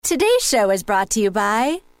Today's show is brought to you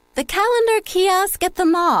by the calendar kiosk at the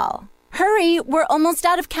mall. Hurry, we're almost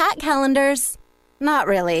out of cat calendars. Not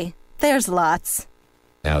really. There's lots.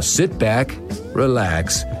 Now sit back,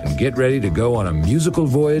 relax, and get ready to go on a musical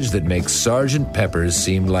voyage that makes Sgt. Pepper's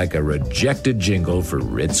seem like a rejected jingle for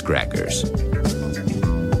Ritz crackers.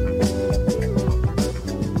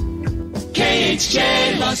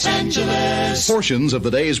 KHJ Los Angeles. Portions of the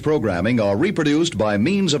day's programming are reproduced by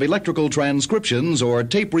means of electrical transcriptions or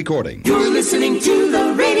tape recording. You're listening to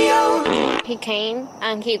the radio. He came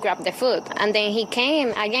and he grabbed the food, and then he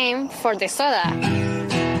came again for the soda.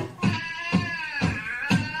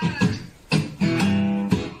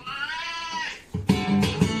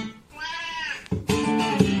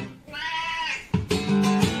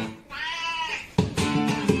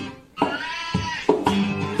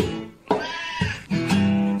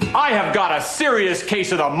 I have got a serious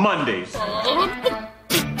case of the Mondays.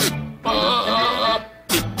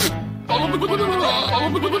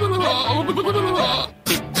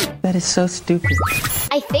 That is so stupid.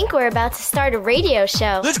 I think we're about to start a radio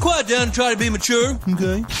show. Let's quiet down and try to be mature,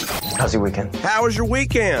 okay? How's your weekend? How was your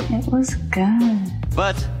weekend? It was good.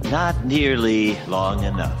 But not nearly long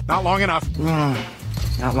enough. Not long enough.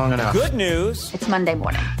 Not long enough. Good news. It's Monday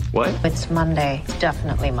morning. What? It's Monday. It's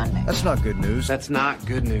definitely Monday. That's not good news. That's not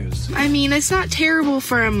good news. I mean, it's not terrible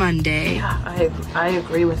for a Monday. Yeah, I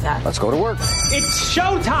agree with that. Let's go to work. It's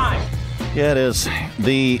showtime. Yeah, it is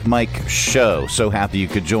the Mike Show. So happy you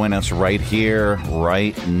could join us right here,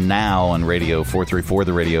 right now on Radio 434,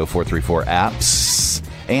 the Radio 434 apps,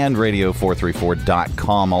 and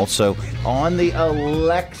Radio434.com. Also on the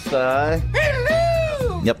Alexa.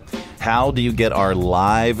 Hello! Yep. How do you get our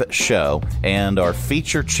live show and our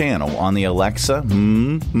feature channel on the Alexa?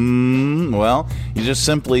 Well, you just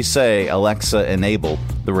simply say, Alexa, enable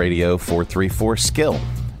the Radio 434 skill.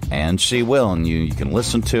 And she will, and you can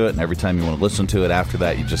listen to it, and every time you want to listen to it after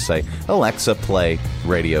that, you just say, Alexa, play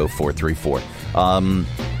Radio 434.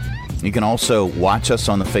 You can also watch us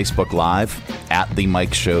on the Facebook Live at The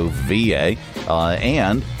Mike Show VA.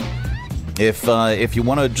 And if you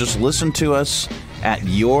want to just listen to us at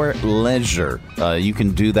your leisure, you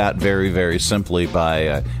can do that very, very simply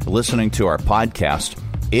by listening to our podcast.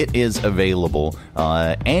 It is available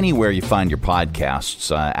anywhere you find your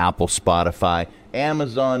podcasts, Apple, Spotify,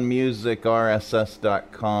 Amazon Music,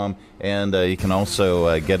 RSS.com, and you can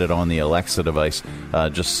also get it on the Alexa device.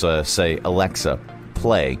 Just say, Alexa,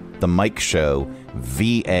 play the Mike Show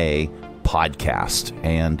VA podcast,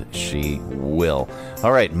 and she will.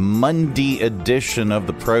 All right, Monday edition of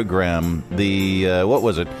the program. The what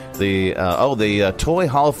was it? The Toy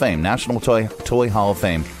Hall of Fame, National Toy Hall of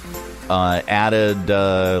Fame. Added,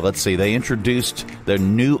 let's see, they introduced their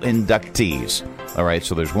new inductees. All right,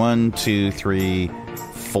 so there's 1, 2, 3,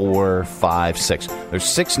 4, 5, 6. There's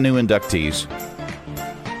 6 new inductees.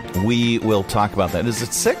 We will talk about that. Is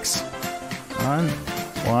it 6?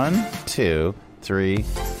 1, 2, 3,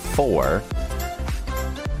 4.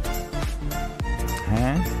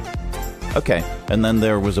 Okay, and then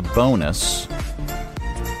there was a bonus.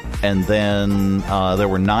 And then there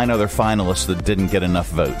were 9 other finalists that didn't get enough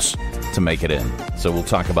votes to make it in. So we'll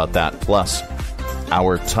talk about that. Plus,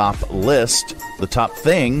 our top list, the top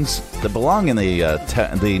things that belong in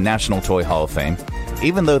the National Toy Hall of Fame,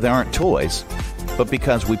 even though they aren't toys, but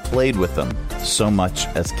because we played with them so much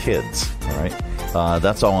as kids. All right,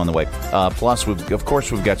 that's all on the way. Plus, we've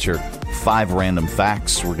got your 5 random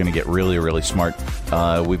facts. We're going to get really, really smart.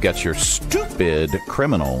 We've got your stupid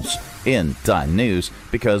criminals in Dime News,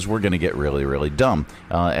 because we're going to get really, really dumb.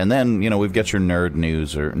 And then, we've got your nerd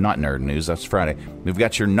news, or not nerd news, that's Friday. We've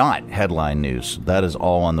got your not headline news. That is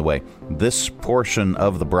all on the way. This portion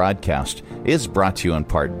of the broadcast is brought to you in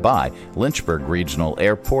part by Lynchburg Regional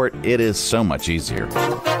Airport. It is so much easier.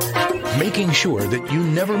 Making sure that you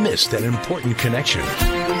never miss that important connection.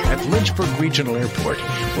 At Lynchburg Regional Airport,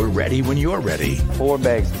 we're ready when you're ready. 4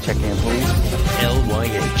 bags to check in, please.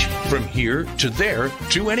 LYH. From here to there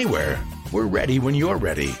to anywhere. We're ready when you're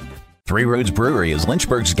ready. Three Roads Brewery is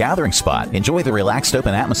Lynchburg's gathering spot. Enjoy the relaxed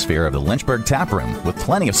open atmosphere of the Lynchburg Tap Room with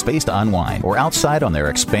plenty of space to unwind, or outside on their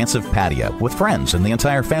expansive patio with friends and the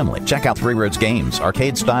entire family. Check out Three Roads games,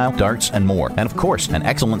 arcade style, darts, and more. And of course, an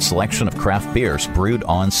excellent selection of craft beers brewed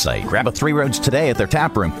on site. Grab a Three Roads today at their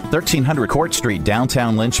tap room, 1300 Court Street,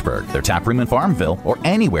 downtown Lynchburg. Their tap room in Farmville, or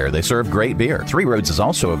anywhere they serve great beer. Three Roads is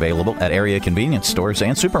also available at area convenience stores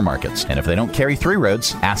and supermarkets. And if they don't carry Three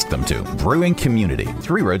Roads, ask them to. Brewing community,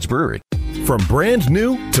 Three Roads Brewery. From brand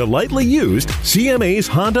new to lightly used, CMA's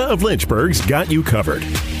Honda of Lynchburg's got you covered.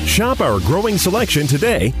 Shop our growing selection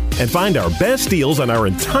today and find our best deals on our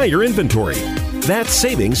entire inventory. That's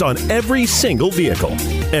savings on every single vehicle.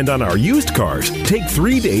 And on our used cars, take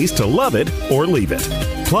 3 days to love it or leave it.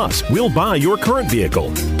 Plus, we'll buy your current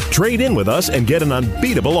vehicle. Trade in with us and get an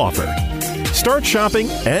unbeatable offer. Start shopping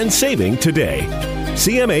and saving today.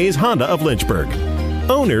 CMA's Honda of Lynchburg.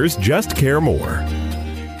 Owners just care more.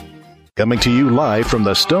 Coming to you live from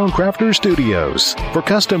the Stonecrafters Studios. For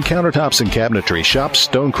custom countertops and cabinetry, shop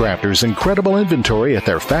Stonecrafters' incredible inventory at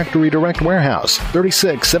their Factory Direct Warehouse,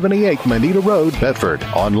 3678 Manita Road, Bedford.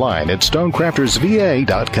 Online at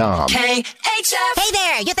stonecraftersva.com. KHF! Hey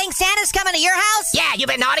there, you think Santa's coming to your house? Yeah, you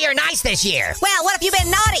been naughty or nice this year? Well, what if you've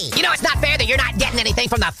been naughty? You know it's not fair that you're not getting anything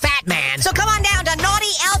from the fat man. So come on down to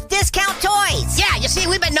Naughty Elf Discount Toys. Yeah, you see,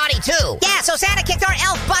 we've been naughty too. Yeah, so Santa kicked our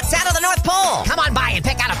elf butts out of the North Pole. Come on by and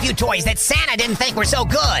pick out a few toys that Santa didn't think were so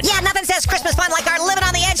good. Yeah, nothing says Christmas fun like our living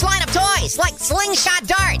on the edge line of toys, like slingshot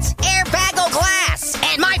darts, airbago glass,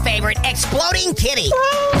 and my favorite, exploding kitty.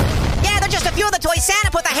 Yeah, they're just a few of the toys Santa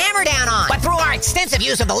put the hammer down on. But through our extensive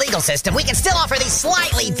use of the legal system, we can still offer these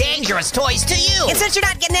slightly dangerous toys to you. And since you're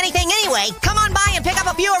not getting anything anyway, come on by and pick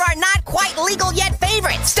up a few of our not quite legal yet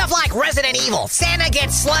favorites. Stuff like Resident Evil, Santa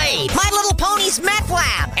Gets Slayed, My Little Pony's Meth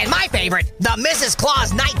Lab, and my favorite, the Mrs.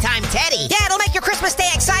 Claus Nighttime Teddy. Yeah, it'll make your Christmas day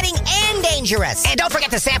exciting and dangerous. And don't forget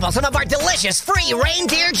to sample some of our delicious free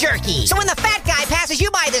reindeer jerky. So when the fat guy passes you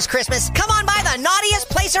by this Christmas, come on by the naughtiest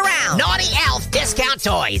place around. Naughty Elf Discount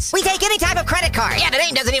Toys. We take any type of credit card. Yeah, the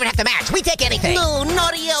name doesn't even have to match. We take anything. No,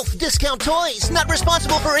 Naughty Elf Discount Toys. Not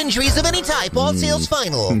responsible for injuries of any type. All sales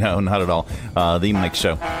final. No, not at all. The Mike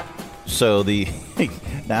Show. So the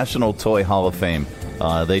National Toy Hall of Fame,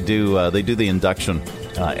 they do the induction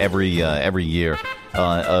every year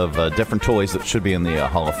of different toys that should be in the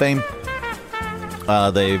Hall of Fame.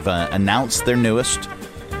 They've announced their newest.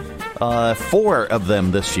 4 of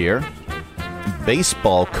them this year.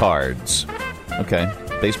 Baseball cards. Okay.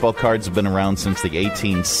 Baseball cards have been around since the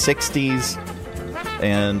 1860s.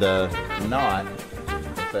 And not...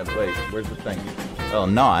 Wait, where's the thing? Oh,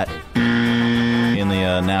 not in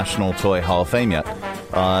the National Toy Hall of Fame yet.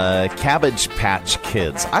 Cabbage Patch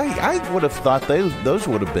Kids. I would have thought those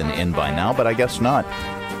would have been in by now, but I guess not.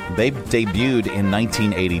 They debuted in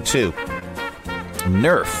 1982.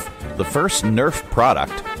 Nerf. The first Nerf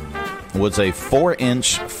product was a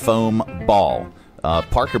 4-inch foam ball.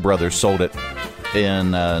 Parker Brothers sold it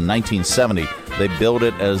in 1970. They billed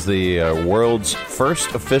it as the world's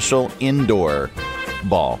first official indoor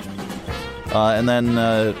ball. And then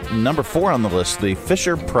number 4 on the list, the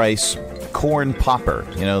Fisher-Price Corn Popper.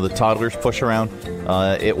 You know, the toddlers push around.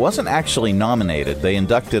 It wasn't actually nominated. They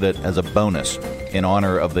inducted it as a bonus in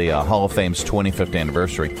honor of the Hall of Fame's 25th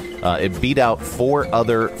anniversary. It beat out 4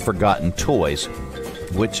 other forgotten toys,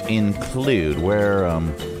 which include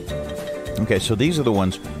okay, so these are the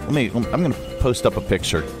ones. I'm going to post up a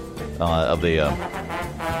picture of the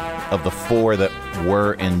 4 that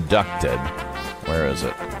were inducted. Where is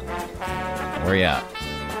it? Where are you at?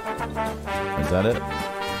 Is that it?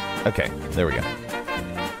 Okay, there we go.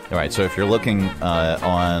 All right, so if you're looking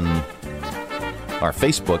on our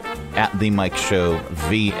Facebook at The Mike Show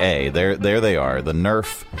VA, there they are. The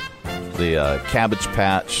Nerf, the Cabbage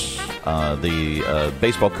Patch, the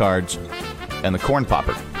baseball cards, and the Corn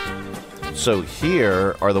Popper. So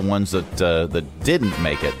here are the ones that didn't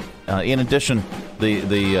make it. In addition,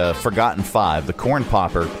 the Forgotten 5, the Corn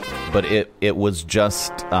Popper, but it was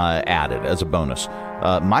just added as a bonus.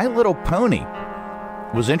 My Little Pony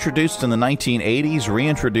was introduced in the 1980s,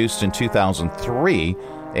 reintroduced in 2003,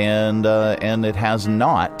 and it has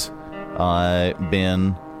not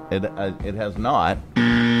been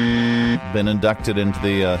inducted into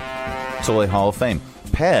the Toy Hall of Fame.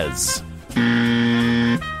 Pez.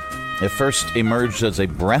 It first emerged as a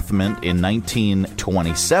breath mint in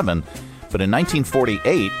 1927, but in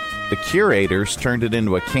 1948, the curators turned it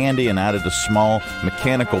into a candy and added a small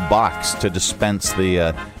mechanical box to dispense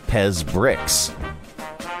the Pez bricks.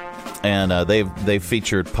 And they've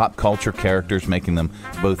featured pop culture characters, making them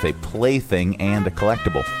both a plaything and a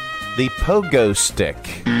collectible. The Pogo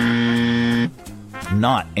Stick,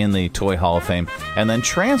 not in the Toy Hall of Fame. And then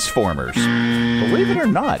Transformers, believe it or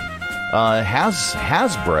not,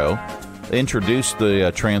 Hasbro introduced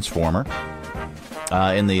the Transformer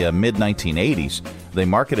in the mid-1980s. They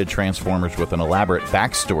marketed Transformers with an elaborate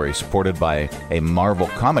backstory supported by a Marvel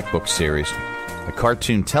comic book series, a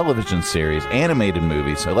cartoon television series, animated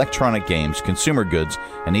movies, electronic games, consumer goods,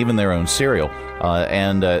 and even their own cereal.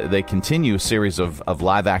 And they continue a series of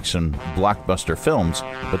live-action blockbuster films,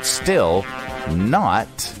 but still not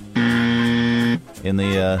in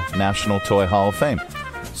the National Toy Hall of Fame.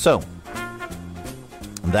 So,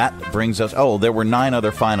 that brings us... Oh, there were 9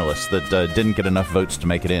 other finalists that didn't get enough votes to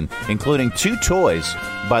make it in, including 2 toys,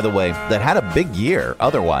 by the way, that had a big year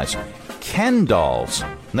otherwise. Ken dolls.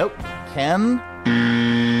 Nope. Ken...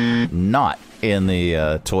 not in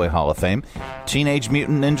the Toy Hall of Fame. Teenage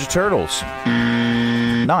Mutant Ninja Turtles.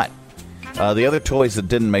 Not. The other toys that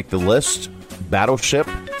didn't make the list: Battleship,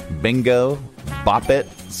 Bingo, Bop It,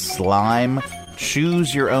 Slime,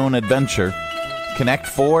 Choose Your Own Adventure, Connect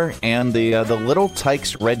 4, and the Little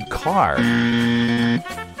Tykes Red Car.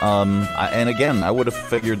 And again, I would have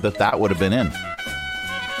figured that would have been in.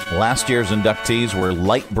 Last year's inductees were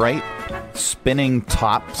Light Bright, Spinning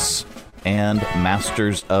Tops, and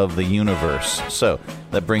Masters of the Universe. So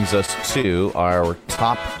that brings us to our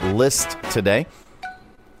top list today.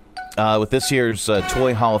 With this year's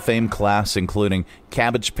Toy Hall of Fame class, including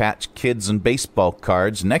Cabbage Patch Kids and baseball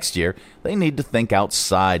cards, next year they need to think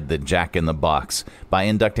outside the Jack in the Box by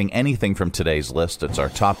inducting anything from today's list. It's our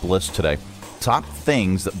top list today. Top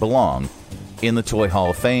things that belong in the Toy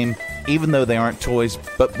Hall of Fame, even though they aren't toys,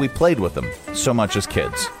 but we played with them so much as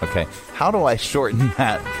kids. Okay, how do I shorten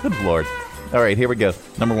that? Good Lord. All right, here we go.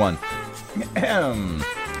 Number 1.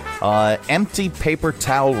 Empty paper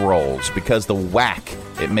towel rolls, because the whack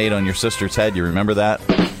it made on your sister's head. You remember that?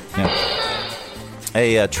 Yeah.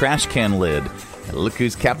 A trash can lid. Look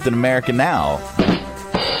who's Captain America now.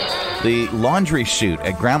 The laundry chute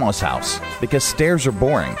at Grandma's house, because stairs are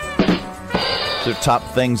boring. They're top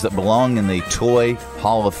things that belong in the Toy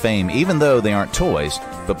Hall of Fame, even though they aren't toys,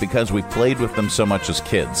 but because we played with them so much as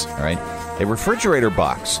kids. All right, a refrigerator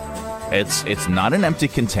box. It's not an empty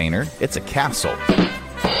container. It's a castle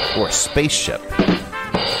or a spaceship.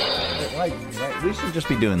 Right. We should just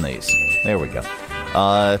be doing these. There we go.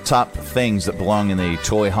 Top things that belong in the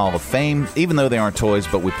Toy Hall of Fame, even though they aren't toys,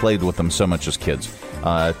 but we played with them so much as kids.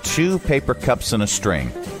 2 paper cups and a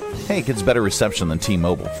string. Hey, it gets better reception than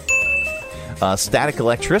T-Mobile. Static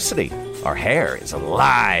electricity. Our hair is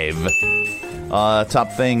alive.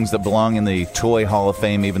 Top things that belong in the Toy Hall of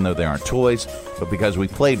Fame, even though they aren't toys, but because we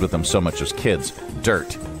played with them so much as kids.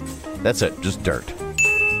 Dirt. That's it, just dirt.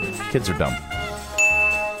 Kids are dumb.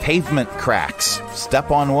 Pavement cracks.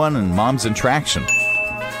 Step on one and mom's in traction.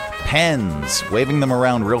 Pens. Waving them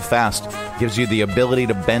around real fast gives you the ability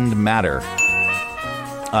to bend matter.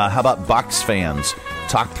 How about box fans?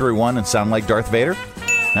 Talk through one and sound like Darth Vader?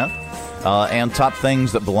 No? And top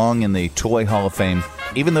things that belong in the Toy Hall of Fame,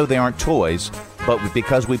 even though they aren't toys, but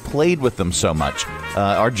because we played with them so much.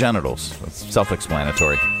 Our genitals. That's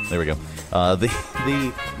self-explanatory. There we go.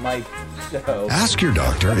 My show. Ask your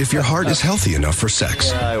doctor if your heart is healthy enough for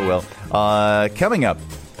sex. Yeah, I will. Coming up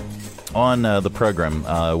on the program,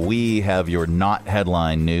 we have your not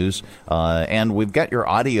headline news, and we've got your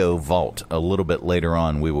audio vault a little bit later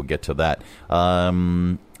on. We will get to that.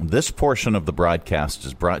 This portion of the broadcast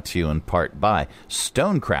is brought to you in part by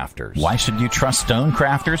Stonecrafters. Why should you trust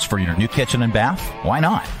Stonecrafters for your new kitchen and bath? Why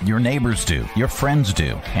not? Your neighbors do, your friends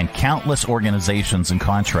do, and countless organizations and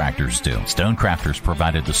contractors do. Stonecrafters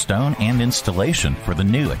provided the stone and installation for the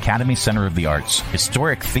new Academy Center of the Arts,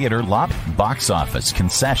 historic theater lobby, box office,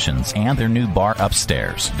 concessions, and their new bar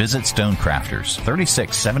upstairs. Visit Stonecrafters,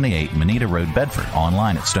 3678 Manita Road, Bedford.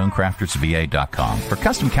 Online at stonecraftersva.com. For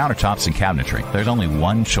custom countertops and cabinetry, there's only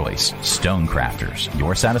one choice: Stonecrafters.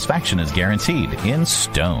 Your satisfaction is guaranteed in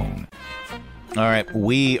stone. All right,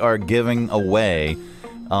 we are giving away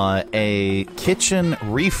a kitchen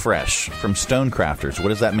refresh from Stonecrafters. What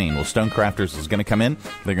does that mean? Well, Stonecrafters is going to come in.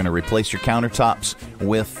 They're going to replace your countertops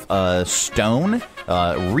with stone.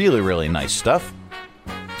 Really, really nice stuff.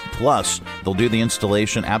 Plus, they'll do the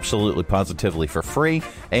installation absolutely positively for free.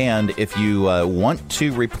 And if you want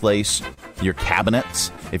to replace your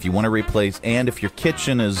cabinets, if you want to replace, and if your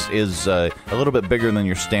kitchen is a little bit bigger than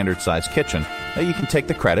your standard size kitchen, you can take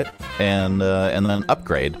the credit and then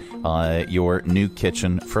upgrade your new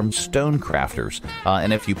kitchen from Stonecrafters.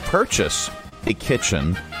 And if you purchase a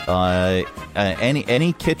kitchen,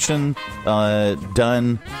 any kitchen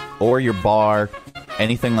done, or your bar,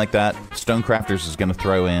 anything like that, Stonecrafters is going to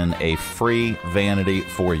throw in a free vanity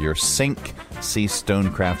for your sink. See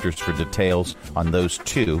Stonecrafters for details on those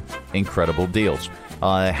 2 incredible deals.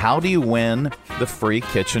 How do you win the free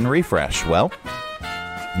kitchen refresh? Well,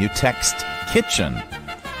 you text KITCHEN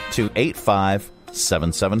to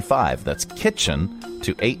 85775. That's KITCHEN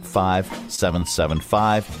to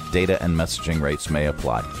 85775. Data and messaging rates may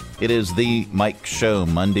apply. It is the Mike Show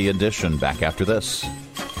Monday edition. Back after this.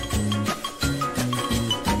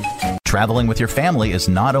 Traveling with your family is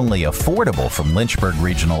not only affordable from Lynchburg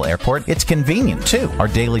Regional Airport, it's convenient too. Our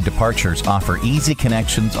daily departures offer easy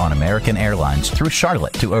connections on American Airlines through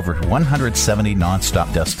Charlotte to over 170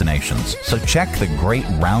 nonstop destinations. So check the great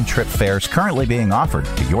round-trip fares currently being offered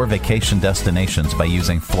to your vacation destinations by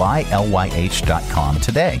using flylyh.com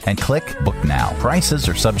today and click Book Now. Prices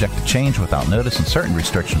are subject to change without notice and certain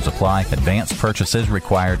restrictions apply. Advanced purchase is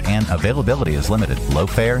required and availability is limited. Low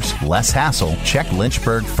fares, less hassle. Check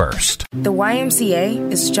Lynchburg first. The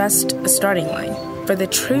YMCA is just a starting line. For the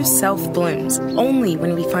true self blooms only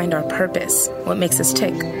when we find our purpose, what makes us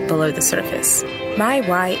tick below the surface. My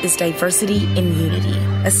why is diversity and unity,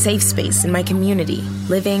 a safe space in my community,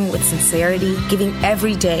 living with sincerity, giving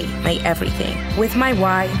every day my everything. With my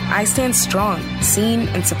why, I stand strong, seen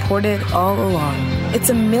and supported all along. It's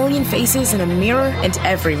a million faces in a mirror and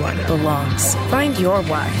everyone belongs. Find your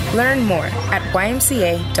why. Learn more at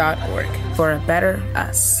ymca.org for a better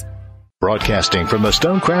us. Broadcasting from the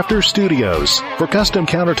Stonecrafters Studios. For custom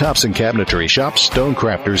countertops and cabinetry, shop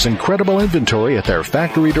Stonecrafters' incredible inventory at their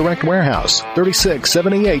Factory Direct Warehouse,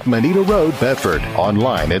 3678 Manita Road, Bedford.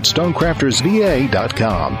 Online at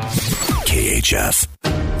stonecraftersva.com. KHF.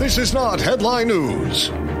 This is not headline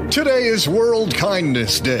news. Today is World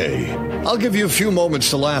Kindness Day. I'll give you a few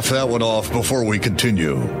moments to laugh that one off before we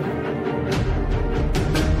continue.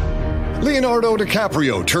 Leonardo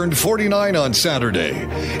DiCaprio turned 49 on Saturday.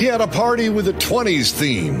 He had a party with a 20s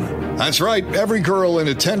theme. That's right, every girl in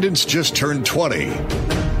attendance just turned 20.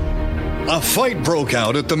 A fight broke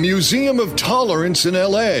out at the Museum of Tolerance in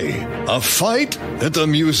L.A. A fight at the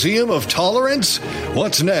Museum of Tolerance?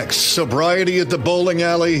 What's next? Sobriety at the bowling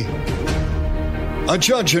alley? A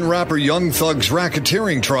judge in rapper Young Thug's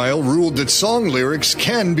racketeering trial ruled that song lyrics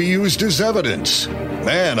can be used as evidence.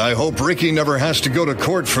 Man, I hope Ricky never has to go to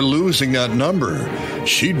court for losing that number.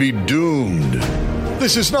 She'd be doomed.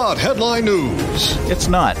 This is not headline news. It's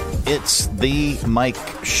not. It's the Mike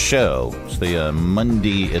Show. It's the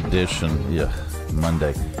Monday edition. Yeah,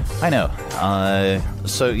 Monday. I know.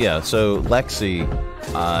 So Lexi.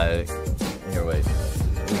 Here, wait.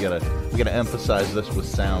 We gotta emphasize this with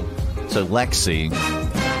sound. So Lexi,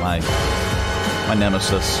 my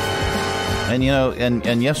nemesis, and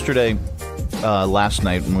and yesterday, last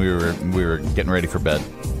night when we were getting ready for bed,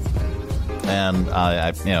 and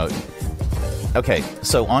okay,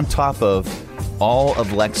 so on top of all of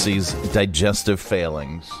Lexi's digestive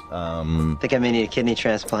failings, I think I may need a kidney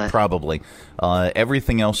transplant. Probably,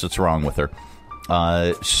 everything else that's wrong with her.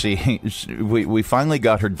 We finally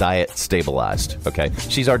got her diet stabilized. Okay,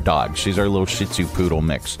 she's our dog. She's our little Shih Tzu poodle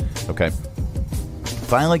mix. Okay,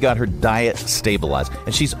 finally got her diet stabilized,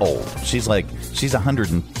 and she's old. She's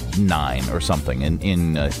 109 or something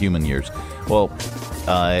in human years. Well,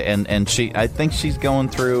 and I think she's going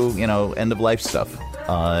through end of life stuff.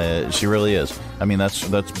 She really is. I mean, that's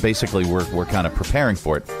basically we're kind of preparing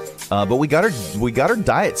for it. But we got her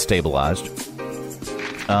diet stabilized.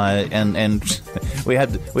 And we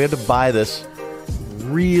had to buy this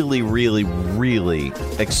really, really, really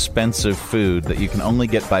expensive food that you can only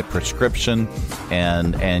get by prescription,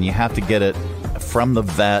 and you have to get it from the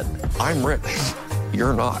vet. I'm rich.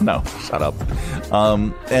 You're not. No, shut up.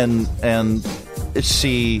 And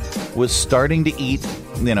she was starting to eat,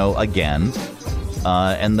 again,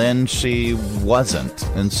 and then she wasn't,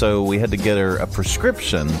 and so we had to get her a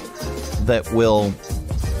prescription that will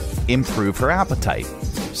improve her appetite.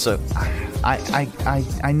 So, I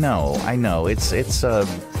know. It's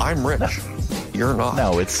I'm rich. You're not.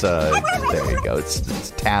 No, it's there you go.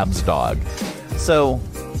 It's Tab's dog. So,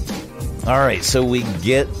 all right. So we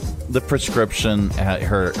get the prescription.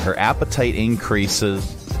 Her appetite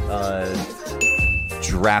increases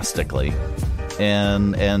drastically,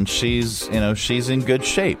 and she's in good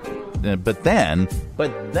shape. But then,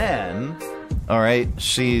 all right.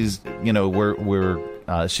 She's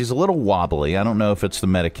she's a little wobbly. I don't know if it's the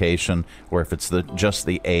medication or if it's just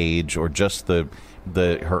the age or just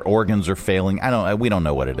her organs are failing. We don't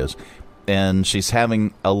know what it is. And she's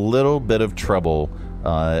having a little bit of trouble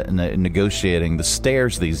negotiating the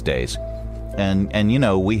stairs these days. And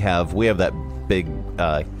we have that big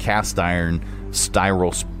cast iron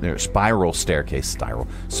spiral staircase.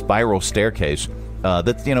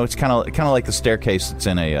 That it's kind of like the staircase that's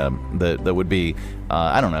in a that would be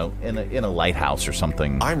I don't know, in a lighthouse or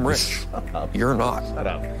something. I'm rich. You're not. Shut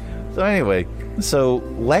up. So anyway,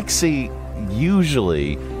 Lexi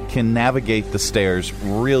usually can navigate the stairs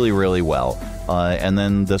really, really well, and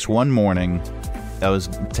then this one morning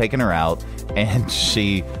taking her out, and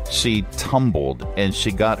she tumbled, and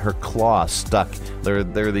she got her claw stuck. There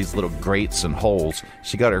are these little grates and holes.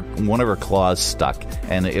 She got one of her claws stuck,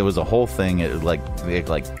 and it was a whole thing. It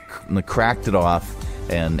cracked it off,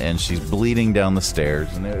 and she's bleeding down the stairs,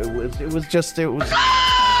 and it was.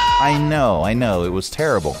 I know, it was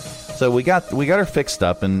terrible. So we got her fixed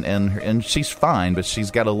up, and she's fine, but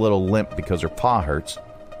she's got a little limp because her paw hurts.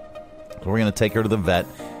 So we're going to take her to the vet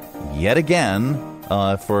yet again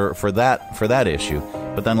for that issue.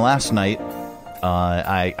 But then last night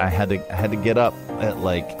I had to get up at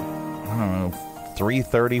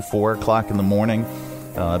 3:30, 4 o'clock in the morning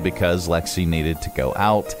because Lexi needed to go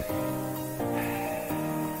out.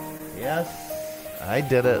 Yes, I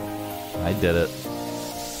did it.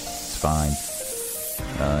 It's fine.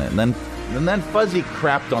 And then Fuzzy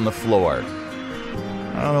crapped on the floor.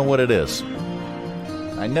 I don't know what it is.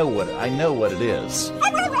 I know what it is.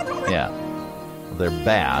 Yeah. They're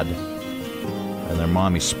bad, and their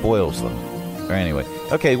mommy spoils them. Or anyway.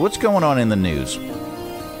 Okay, what's going on in the news?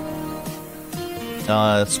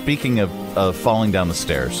 Speaking of falling down the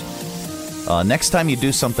stairs. Next time you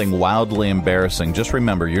do something wildly embarrassing, just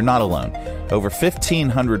remember, you're not alone. Over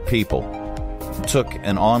 1,500 people took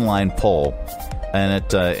an online poll, and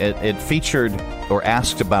it featured or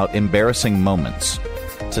asked about embarrassing moments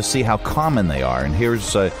to see how common they are. And here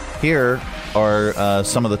are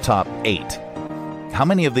some of the top 8. How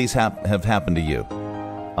many of these have happened to you?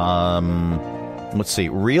 Let's see.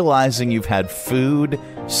 Realizing you've had food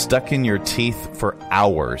stuck in your teeth for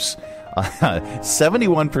hours.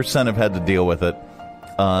 71% have had to deal with it.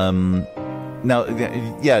 Now,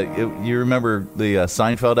 yeah, you remember the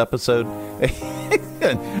Seinfeld episode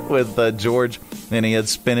with George, and he had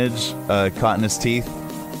spinach caught in his teeth,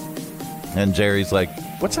 and Jerry's like,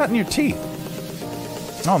 "What's that in your teeth?"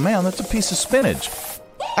 "Oh man, that's a piece of spinach.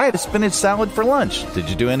 I had a spinach salad for lunch. Did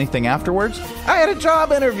you do anything afterwards?" "I had a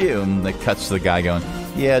job interview." And it cuts to the guy going,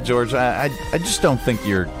 "Yeah, George, I just don't think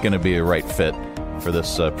you're going to be a right fit for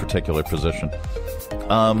this particular position."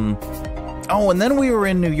 Oh, and then we were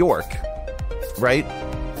in New York, right?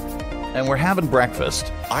 And we're having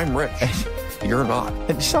breakfast. I'm rich. You're not.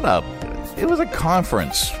 Shut up. It was a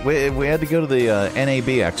conference. We had to go to the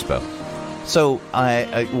NAB Expo. So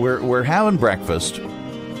we're having breakfast,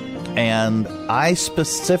 and I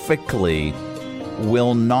specifically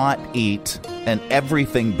will not eat an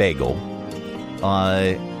everything bagel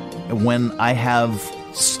when I have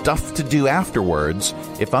stuff to do afterwards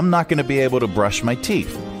if I'm not going to be able to brush my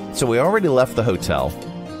teeth. So we already left the hotel.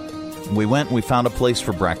 We found a place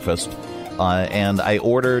for breakfast, and I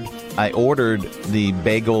ordered the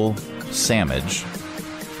bagel sandwich,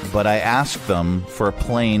 but I asked them for a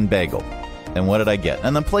plain bagel. And what did I get?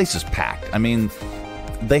 And the place is packed. I mean,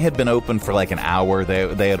 they had been open for like an hour.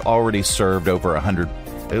 They had already served over 100.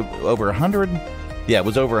 Over 100? Yeah, it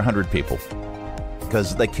was over 100 people.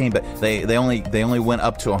 Because they came back, they only went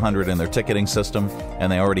up to 100 in their ticketing system,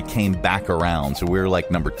 and they already came back around. So we were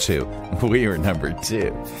like number 2. We were number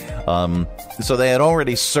 2. So they had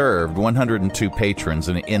already served 102 patrons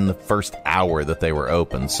in the first hour that they were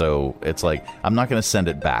open. So it's like, I'm not going to send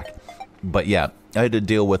it back. But yeah, I had to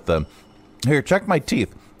deal with the, here, check my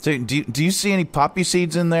teeth. So do you see any poppy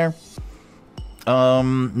seeds in there?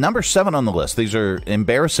 Number 7 on the list. These are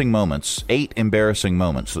embarrassing moments. 8 embarrassing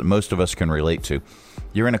moments that most of us can relate to.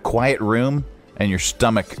 You're in a quiet room and your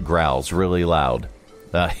stomach growls really loud,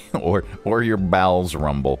 or your bowels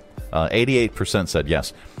rumble. 88% said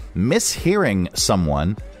yes. Mishearing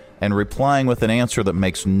someone and replying with an answer that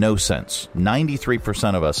makes no sense.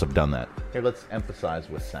 93% of us have done that. Here, let's emphasize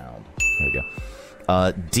with sound. There we go.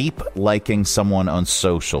 Deep liking someone on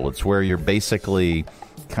social. It's where you're basically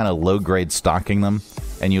kind of low-grade stalking them,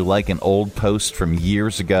 and you like an old post from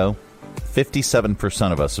years ago.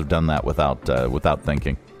 57% of us have done that without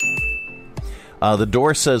thinking. The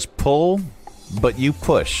door says pull, but you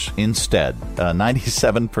push instead.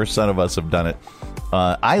 97% of us have done it.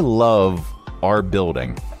 I love our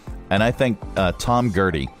building, and I think Tom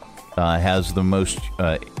Gertie has the most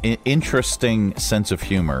interesting sense of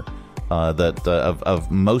humor of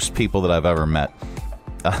most people that I've ever met.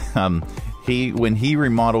 When he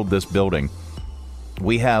remodeled this building,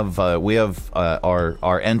 we have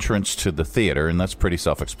our entrance to the theater, and that's pretty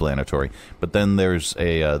self-explanatory. But then there's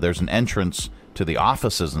an entrance to the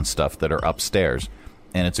offices and stuff that are upstairs,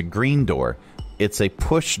 and it's a green door. It's a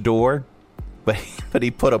push door, but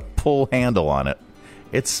he put a pull handle on it.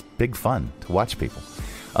 It's big fun to watch people.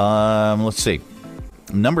 Let's see.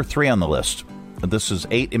 Number 3 on the list. This is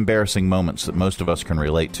 8 embarrassing moments that most of us can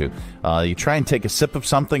relate to. You try and take a sip of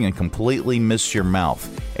something and completely miss your mouth.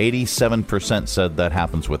 87% said that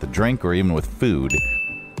happens with a drink or even with food.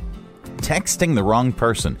 Texting the wrong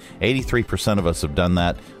person. 83% of us have done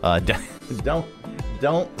that.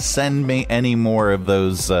 Don't send me any more of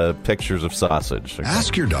those pictures of sausage. Okay?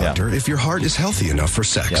 Ask your doctor if your heart is healthy enough for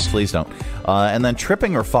sex. Yeah, please don't. And then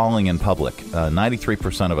tripping or falling in public.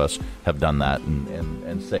 93% of us have done that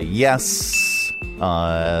and say yes.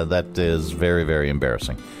 That is very, very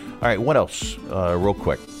embarrassing. All right, what else? Real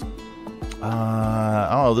quick.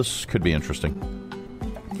 This could be interesting.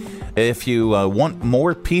 If you want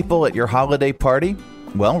more people at your holiday party,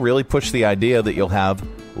 well, really push the idea that you'll have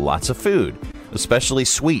lots of food, especially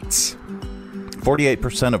sweets.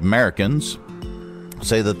 48% of Americans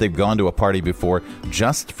say that they've gone to a party before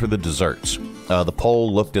just for the desserts. The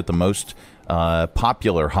poll looked at the most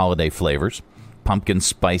popular holiday flavors. Pumpkin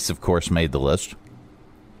spice, of course, made the list.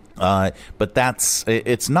 But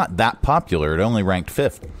it's not that popular. It only ranked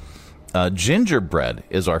 5th. Gingerbread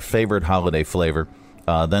is our favorite holiday flavor.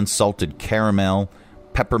 Then salted caramel,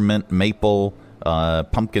 peppermint, maple,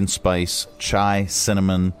 pumpkin spice, chai,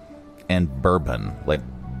 cinnamon, and bourbon, like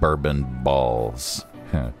bourbon balls.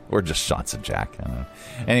 Or just shots of Jack. I don't know.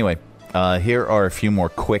 Anyway, here are a few more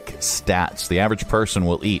quick stats. The average person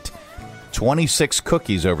will eat 26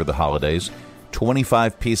 cookies over the holidays,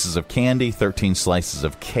 25 pieces of candy, 13 slices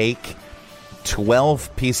of cake,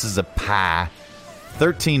 12 pieces of pie,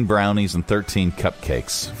 13 brownies, and 13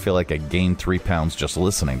 cupcakes. I feel like I gained 3 pounds just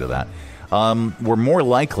listening to that. We're more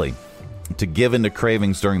likely to give into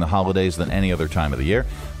cravings during the holidays than any other time of the year.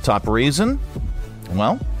 Top reason?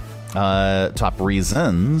 Well, top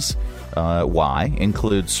reasons why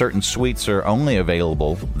include certain sweets are only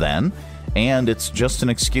available then, and it's just an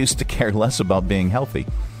excuse to care less about being healthy.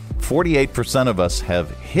 48% of us have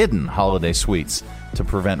hidden holiday sweets to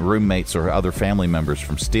prevent roommates or other family members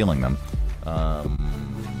from stealing them.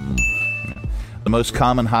 The most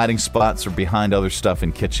common hiding spots are behind other stuff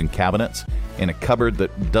in kitchen cabinets, in a cupboard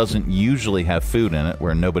that doesn't usually have food in it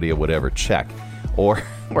where nobody would ever check, or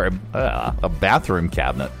a bathroom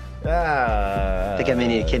cabinet. I think I may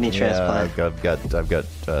need a kidney transplant. I've got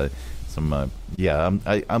some.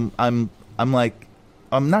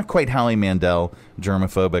 I'm not quite Howie Mandel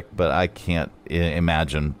germophobic, but I can't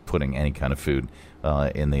imagine putting any kind of food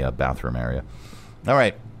in the bathroom area. All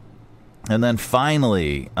right. And then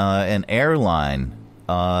finally, an airline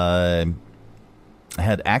had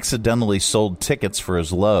accidentally sold tickets for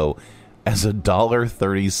as low as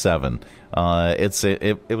 $1.37.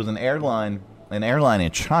 It was an airline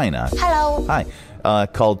in China. Hello. Hi.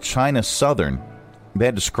 Called China Southern. They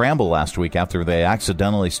had to scramble last week after they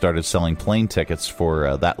accidentally started selling plane tickets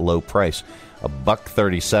for that low price,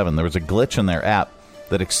 $1.37. There was a glitch in their app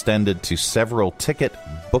that extended to several ticket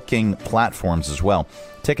booking platforms as well.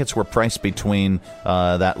 Tickets were priced between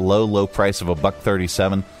that low price of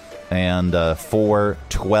 $1.37 and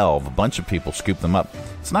 $4.12. A bunch of people scooped them up.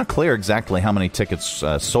 It's not clear exactly how many tickets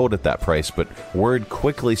sold at that price, but word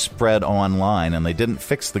quickly spread online, and they didn't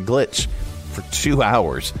fix the glitch for 2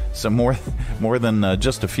 hours, so more than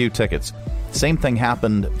just a few tickets. Same thing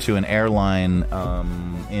happened to an airline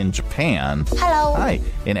in Japan. Hello. Hi.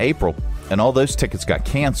 In April, and all those tickets got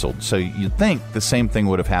canceled. So you'd think the same thing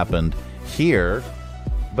would have happened here,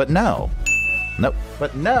 but no.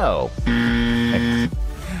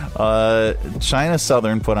 China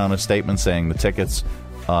Southern put on a statement saying the tickets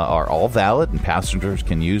are all valid and passengers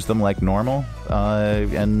can use them like normal,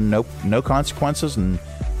 and no consequences and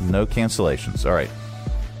no cancellations. All right.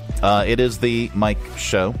 It is the Mike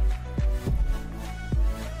Show.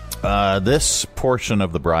 This portion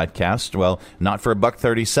of the broadcast, well, not for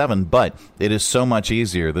 $1.37, but it is so much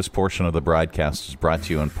easier. This portion of the broadcast is brought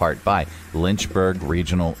to you in part by Lynchburg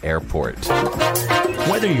Regional Airport.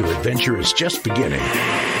 Whether your adventure is just beginning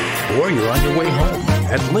or you're on your way home,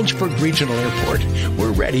 at Lynchburg Regional Airport,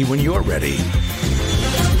 we're ready when you're ready.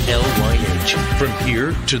 LYH. From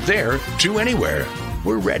here to there to anywhere.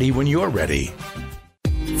 We're ready when you're ready.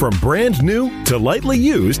 From brand new to lightly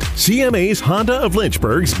used, CMA's Honda of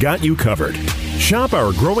Lynchburg's got you covered. Shop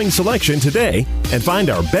our growing selection today and find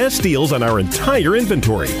our best deals on our entire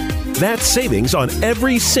inventory. That's savings on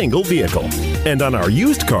every single vehicle. And on our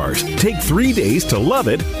used cars, take 3 days to love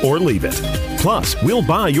it or leave it. Plus, we'll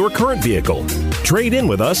buy your current vehicle. Trade in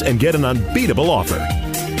with us and get an unbeatable offer.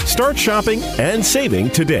 Start shopping and saving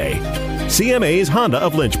today. CMA's Honda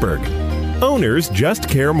of Lynchburg. Owners just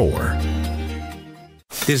care more.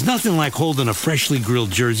 There's nothing like holding a freshly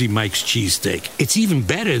grilled Jersey Mike's cheesesteak. It's even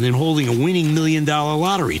better than holding a winning $1 million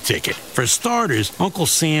lottery ticket. For starters, Uncle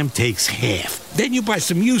Sam takes half. Then you buy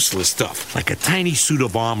some useless stuff, like a tiny suit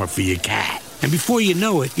of armor for your cat. And before you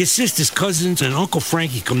know it, your sister's cousins and Uncle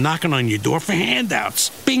Frankie come knocking on your door for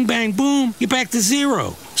handouts. Bing, bang, boom, you're back to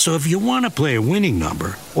zero. So if you want to play a winning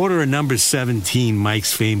number, order a number 17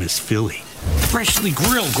 Mike's Famous Philly. Freshly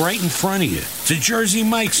grilled right in front of you. It's a Jersey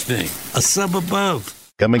Mike's thing, a sub above.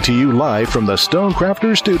 Coming to you live from the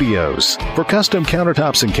Stonecrafters Studios. For custom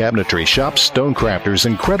countertops and cabinetry, shop Stonecrafters'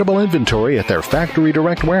 incredible inventory at their Factory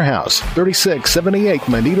Direct Warehouse, 3678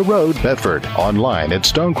 Manita Road, Bedford. Online at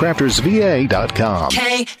stonecraftersva.com.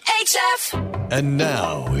 KHF. And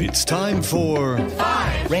now it's time for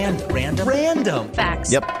 5 random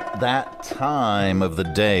facts. Yep, that time of the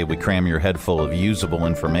day we cram your head full of usable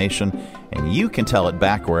information, and you can tell it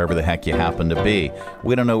back wherever the heck you happen to be.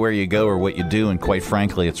 We don't know where you go or what you do, and quite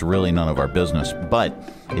frankly, it's really none of our business. But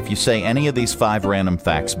if you say any of these 5 random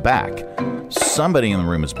facts back, somebody in the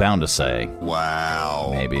room is bound to say, wow.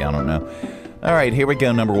 Maybe, I don't know. All right, here we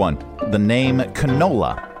go. Number 1. The name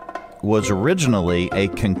canola was originally a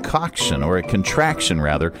concoction, or a contraction,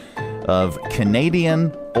 rather, of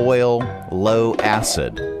Canadian oil low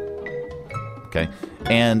acid. Okay?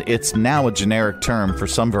 And it's now a generic term for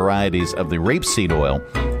some varieties of the rapeseed oil.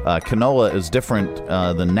 Canola is different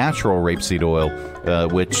than natural rapeseed oil,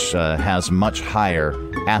 which has much higher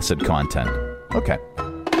acid content. Okay.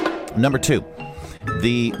 Number 2.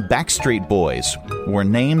 The Backstreet Boys were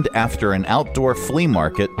named after an outdoor flea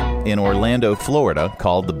market in Orlando, Florida,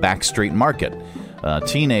 called the Backstreet Market.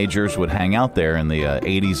 Teenagers would hang out there in the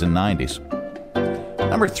 80s and 90s.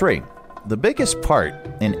 Number 3. The biggest part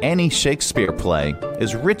in any Shakespeare play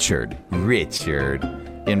is Richard.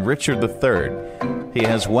 In Richard III. He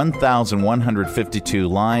has 1,152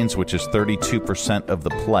 lines, which is 32% of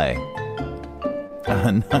the play.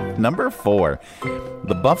 Number 4.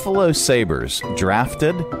 The Buffalo Sabres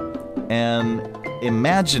drafted an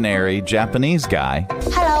imaginary Japanese guy.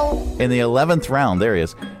 Hello. In the 11th round, there he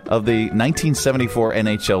is, of the 1974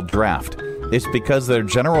 NHL draft. It's because their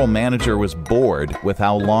general manager was bored with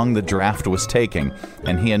how long the draft was taking,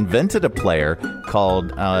 and he invented a player called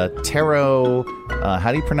Taro.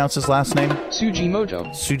 How do you pronounce his last name? Sugimoto.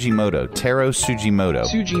 Taro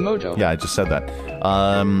Sugimoto. Yeah, I just said that.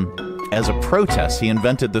 As a protest, he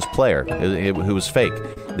invented this player who was fake.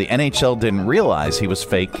 The NHL didn't realize he was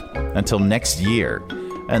fake until next year.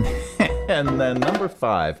 And then number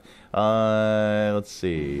 5. Let's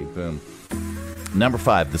see. Boom. Number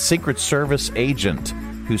 5. The Secret Service agent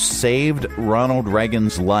who saved Ronald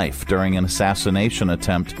Reagan's life during an assassination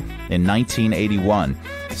attempt in 1981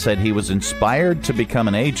 said he was inspired to become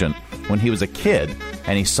an agent when he was a kid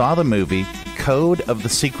and he saw the movie Code of the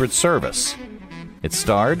Secret Service. It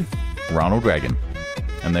starred Ronald Reagan.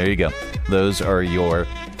 And there you go. Those are your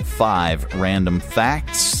 5 random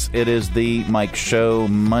facts. It is the Mike Show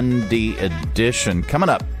Monday edition. Coming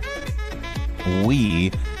up,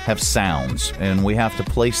 we have sounds, and we have to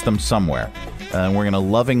place them somewhere. And we're going to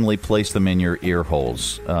lovingly place them in your ear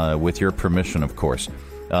holes, with your permission, of course.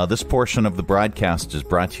 This portion of the broadcast is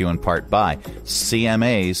brought to you in part by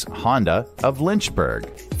CMA's Honda of Lynchburg.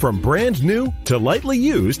 From brand new to lightly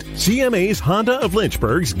used, CMA's Honda of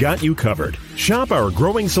Lynchburg's got you covered. Shop our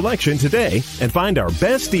growing selection today and find our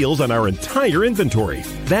best deals on our entire inventory.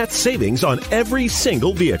 That's savings on every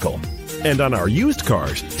single vehicle. And on our used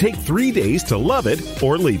cars, take 3 days to love it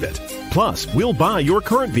or leave it. Plus, we'll buy your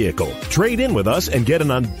current vehicle, trade in with us, and get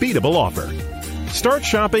an unbeatable offer. Start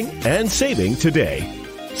shopping and saving today.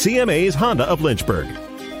 CMA's Honda of Lynchburg.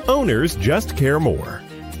 Owners just care more.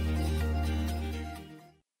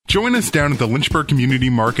 Join us down at the Lynchburg Community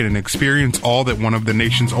Market and experience all that one of the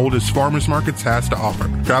nation's oldest farmers markets has to offer.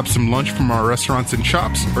 Grab some lunch from our restaurants and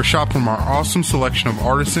shops, or shop from our awesome selection of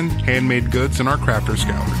artisan, handmade goods in our crafters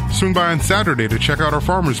gallery. Swing by on Saturday to check out our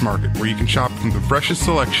farmers market, where you can shop from the freshest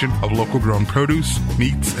selection of local grown produce,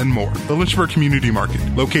 meats, and more. The Lynchburg Community Market,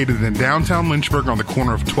 located in downtown Lynchburg on the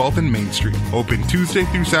corner of 12th and Main Street. Open Tuesday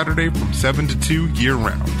through Saturday from 7 to 2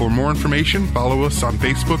 year-round. For more information, follow us on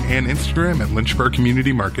Facebook and Instagram at Lynchburg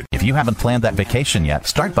Community Market. If you haven't planned that vacation yet,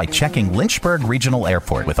 start by checking Lynchburg Regional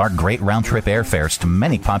Airport. With our great round-trip airfares to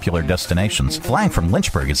many popular destinations, flying from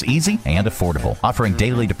Lynchburg is easy and affordable, offering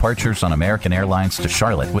daily departures on American Airlines to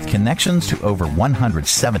Charlotte with connections to over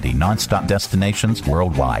 170 nonstop destinations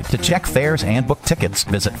worldwide. To check fares and book tickets,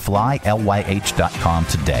 visit flylyh.com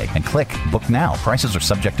today and click Book Now. Prices are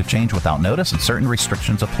subject to change without notice and certain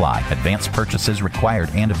restrictions apply. Advanced purchases required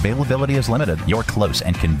and availability is limited. Your close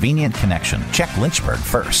and convenient connection. Check Lynchburg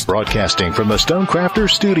first. Stonecrafters. Broadcasting from the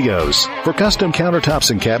Stonecrafters Studios. For custom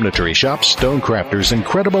countertops and cabinetry, shop Stonecrafters'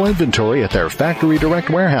 incredible inventory at their Factory Direct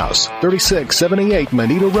Warehouse, 3678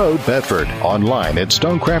 Manita Road, Bedford. Online at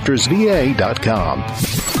stonecraftersva.com.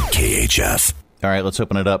 KHF. All right, let's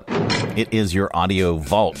open it up. It is your audio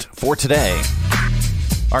vault for today.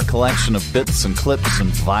 Our collection of bits and clips and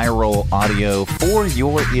viral audio for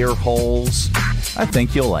your ear holes. I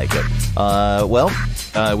think you'll like it.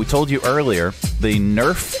 We told you earlier, the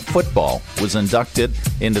Nerf football was inducted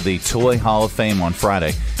into the Toy Hall of Fame on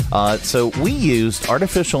Friday. So we used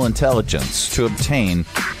artificial intelligence to obtain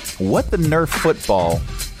what the Nerf football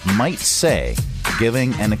might say,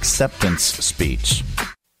 giving an acceptance speech.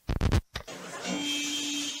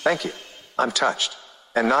 Thank you. I'm touched.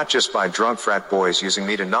 And not just by drunk frat boys using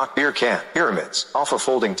me to knock beer can pyramids off a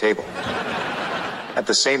folding table. At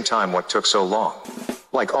the same time, what took so long?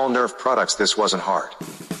 Like all Nerf products, this wasn't hard.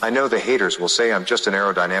 I know the haters will say I'm just an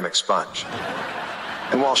aerodynamic sponge.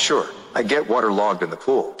 And while sure, I get waterlogged in the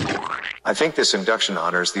pool, I think this induction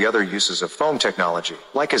honors the other uses of foam technology,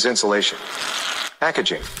 like as insulation,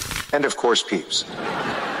 packaging, and of course peeps.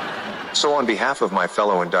 So on behalf of my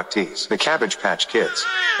fellow inductees, the Cabbage Patch Kids,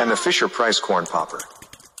 and the Fisher-Price Corn Popper,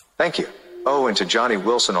 thank you. Oh, and to Johnny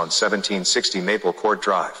Wilson on 1760 Maple Court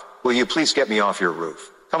Drive, will you please get me off your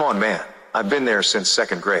roof? Come on, man. I've been there since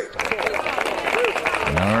second grade.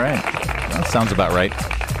 All right. That sounds about right.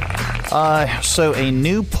 So a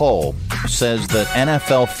new poll says that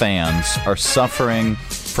NFL fans are suffering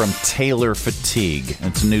from Taylor fatigue.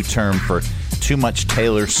 It's a new term for too much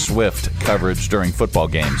Taylor Swift coverage during football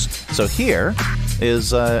games. So here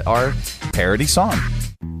is our parody song.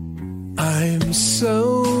 I'm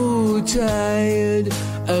so tired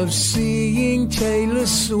of seeing Taylor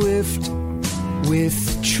Swift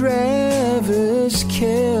with Travis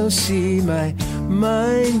Kelce. My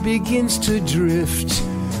mind begins to drift.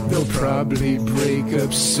 They'll probably break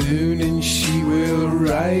up soon and she will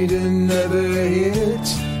write another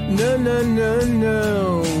hit. No, no, no,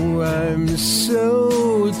 no. I'm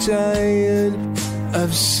so tired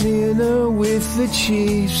of seeing her with the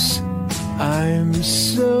Chiefs. I'm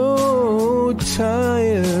so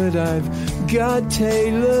tired, I've got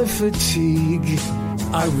Taylor fatigue.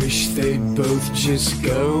 I wish they'd both just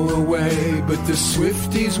go away, but the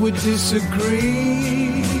Swifties would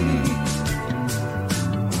disagree.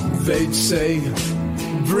 They'd say,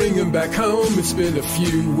 bring him back home, it's been a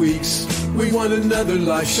few weeks. We want another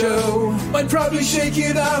live show. I'd probably shake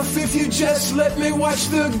it off if you just let me watch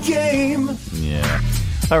the game. Yeah.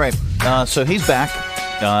 All right, so he's back.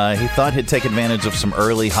 He thought he'd take advantage of some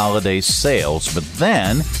early holiday sales, but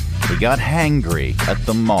then he got hangry at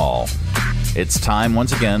the mall. It's time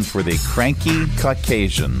once again for the Cranky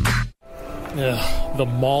Caucasian. Ugh, the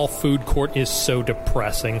mall food court is so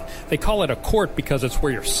depressing. They call it a court because it's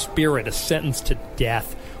where your spirit is sentenced to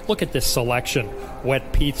death. Look at this selection.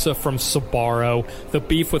 Wet pizza from Sbarro, the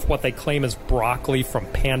beef with what they claim is broccoli from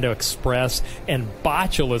Panda Express, and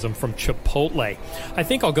botulism from Chipotle. I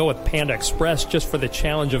think I'll go with Panda Express just for the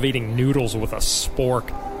challenge of eating noodles with a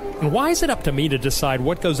spork. And why is it up to me to decide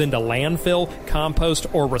what goes into landfill, compost,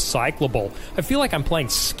 or recyclable? I feel like I'm playing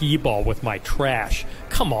skee-ball with my trash.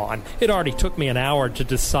 Come on, it already took me an hour to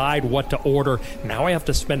decide what to order. Now I have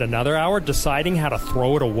to spend another hour deciding how to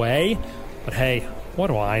throw it away? But hey, what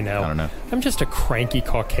do I know? I don't know. I'm just a cranky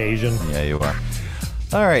Caucasian. Yeah, you are.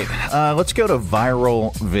 All right, let's go to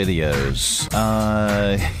viral videos.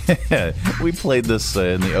 We played this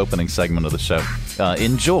in the opening segment of the show.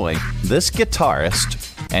 Enjoy this guitarist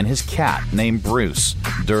and his cat named Bruce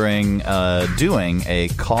during doing a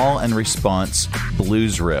call and response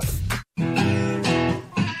blues riff.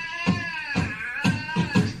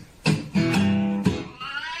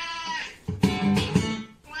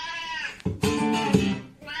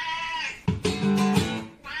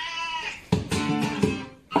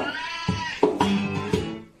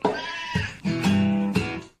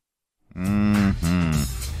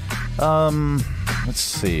 Let's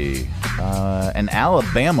see. An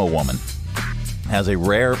Alabama woman has a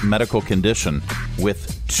rare medical condition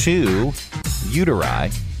with 2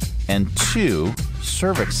 uteri and 2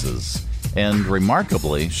 cervixes. And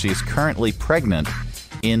remarkably, she's currently pregnant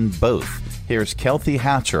in both. Here's Kelty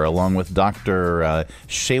Hatcher along with Dr.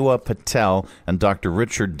 Shewa Patel and Dr.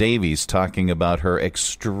 Richard Davies talking about her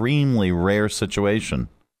extremely rare situation.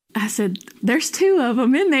 I said, there's 2 of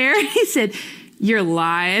them in there. He said, you're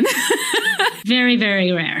lying. Very,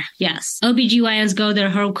 very rare, yes. OBGYNs go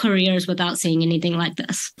their whole careers without seeing anything like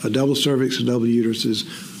this. A double cervix and double uterus is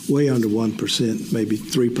way under 1%, maybe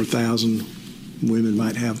 3 per 1,000 women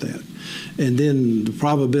might have that. And then the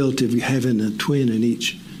probability of you having a twin in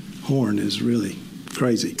each horn is really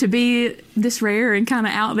crazy. To be this rare and kind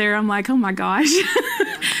of out there, I'm like, oh my gosh,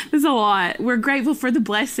 there's a lot. We're grateful for the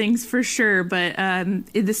blessings for sure, but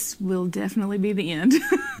this will definitely be the end.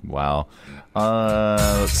 Wow.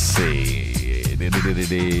 Let's see.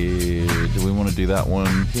 Do we want to do that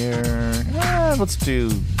one here? Let's do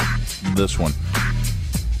this one.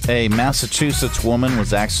 A Massachusetts woman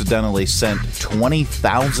was accidentally sent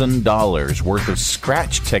 $20,000 worth of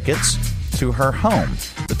scratch tickets to her home.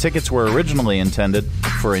 The tickets were originally intended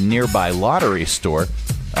for a nearby lottery store,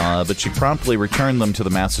 but she promptly returned them to the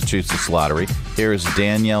Massachusetts Lottery. Here's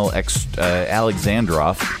Danielle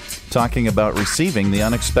Alexandrov talking about receiving the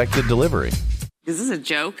unexpected delivery. This is a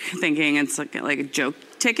joke, thinking it's like a joke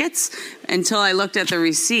tickets, until I looked at the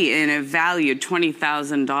receipt and it valued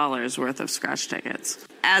 $20,000 worth of scratch tickets.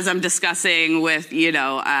 As I'm discussing with,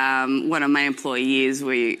 one of my employees,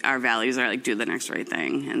 our values are like do the next right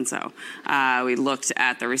thing. And so we looked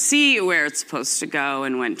at the receipt, where it's supposed to go,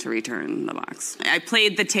 and went to return the box. I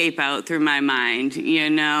played the tape out through my mind.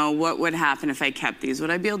 What would happen if I kept these?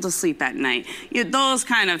 Would I be able to sleep at night? Those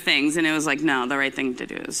kind of things. And it was like, no, the right thing to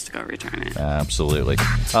do is to go return it. Absolutely.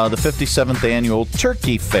 The 57th annual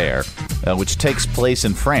Turkey Fair, which takes place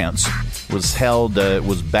in France, was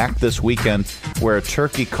back this weekend, where a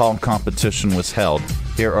turkey call competition was held.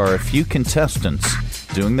 Here are a few contestants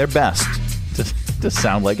doing their best to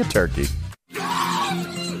sound like a turkey.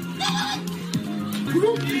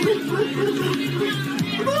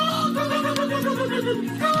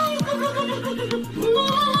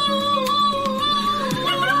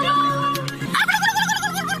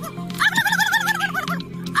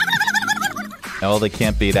 Oh, they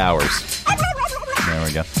can't beat ours. There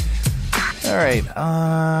we go. All right,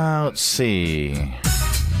 let's see.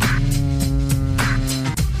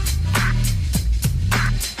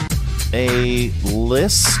 A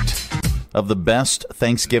list of the best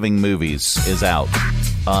Thanksgiving movies is out.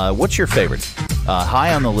 What's your favorite?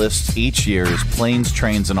 High on the list each year is Planes,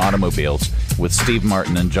 Trains, and Automobiles with Steve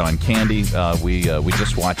Martin and John Candy. We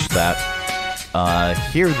just watched that.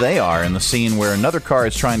 Here they are in the scene where another car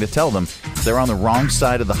is trying to tell them they're on the wrong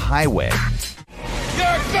side of the highway.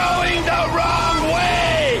 You're going the wrong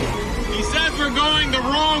way! He says we're going the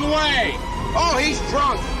wrong way! Oh, he's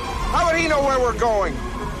drunk. How would he know where we're going?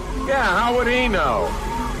 Yeah, how would he know?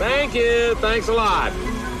 Thank you. Thanks a lot.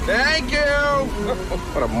 Thank you.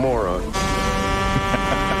 What a moron.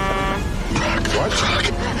 What?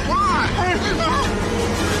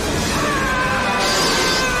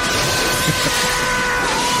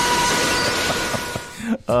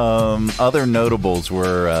 Other notables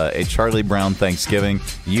were A Charlie Brown Thanksgiving,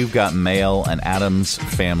 You've Got Mail, and Addams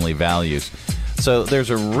Family Values. So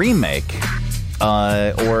there's a remake,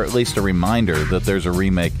 or at least a reminder that there's a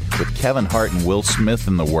remake with Kevin Hart and Will Smith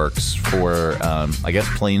in the works for, I guess,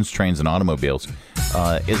 Planes, Trains, and Automobiles.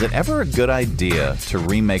 Is it ever a good idea to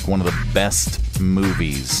remake one of the best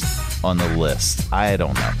movies on the list? I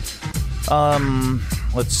don't know.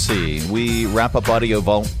 Let's see. We wrap up Audio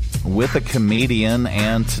Vault with a comedian,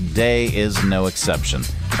 and today is no exception.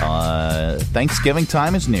 Thanksgiving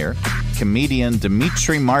time is near. Comedian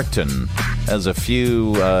Dimitri Martin has a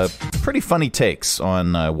few pretty funny takes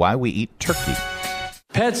on why we eat turkey.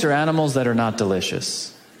 Pets are animals that are not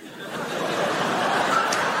delicious.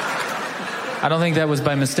 I don't think that was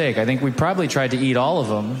by mistake. I think we probably tried to eat all of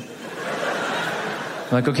them.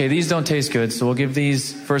 Like, okay, these don't taste good, so we'll give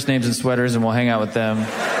these first names and sweaters and we'll hang out with them.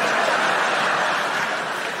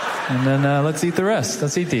 And then let's eat the rest.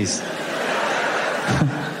 Let's eat these.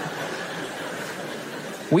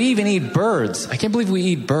 We even eat birds. I can't believe we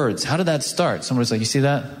eat birds. How did that start? Someone was like, you see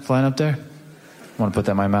that flying up there? I want to put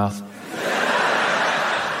that in my mouth.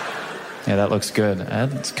 Yeah, that looks good.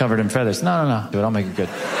 It's covered in feathers. No. Dude, I'll make it good.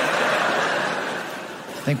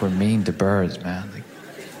 I think we're mean to birds, man.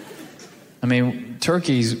 I mean,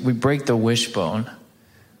 turkeys, we break the wishbone.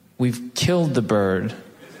 We've killed the bird.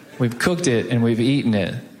 We've cooked it and we've eaten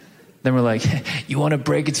it. Then we're like, you want to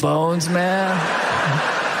break its bones, man?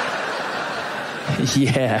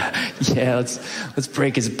 Yeah, let's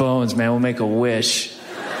break its bones, man. We'll make a wish.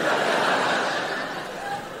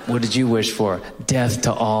 What did you wish for? Death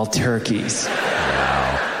to all turkeys.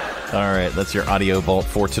 Wow. All right, that's your Audio Vault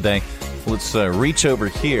for today. Let's reach over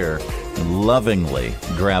here and lovingly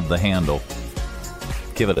grab the handle.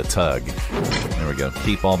 Give it a tug. There we go.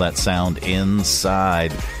 Keep all that sound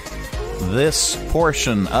inside. This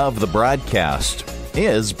portion of the broadcast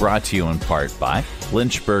is brought to you in part by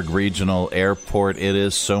Lynchburg Regional Airport. It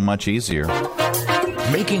is so much easier.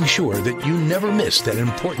 Making sure that you never miss that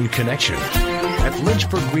important connection. At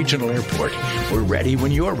Lynchburg Regional Airport, we're ready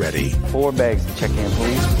when you're ready. 4 bags to check in,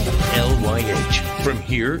 please. LYH. From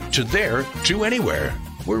here to there to anywhere.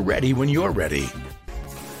 We're ready when you're ready.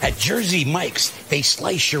 At Jersey Mike's, they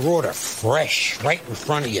slice your order fresh right in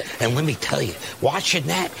front of you. And let me tell you, watching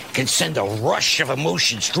that can send a rush of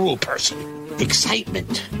emotions through a person.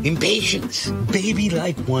 Excitement, impatience,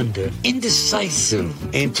 baby-like wonder,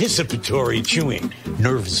 indecisive, anticipatory chewing,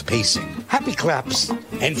 nervous pacing, happy claps,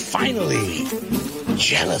 and finally,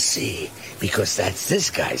 jealousy, because that's this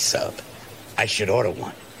guy's sub. I should order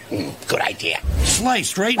one. Good idea.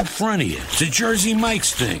 Sliced right in front of you. It's a Jersey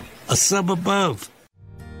Mike's thing. A sub above.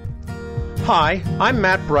 Hi, I'm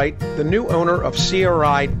Matt Bright, the new owner of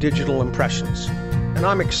CRI Digital Impressions, and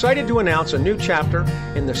I'm excited to announce a new chapter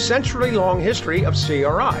in the century-long history of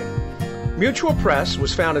CRI. Mutual Press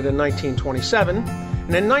was founded in 1927,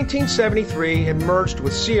 and in 1973 it merged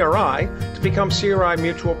with CRI to become CRI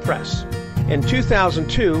Mutual Press. In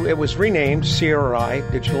 2002, it was renamed CRI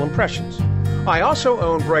Digital Impressions. I also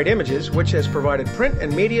own Bright Images, which has provided print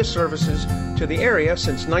and media services to the area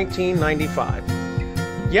since 1995.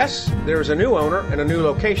 Yes, there is a new owner and a new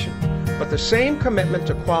location, but the same commitment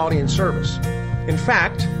to quality and service. In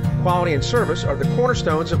fact, quality and service are the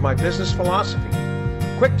cornerstones of my business philosophy.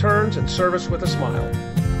 Quick turns and service with a smile.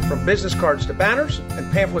 From business cards to banners and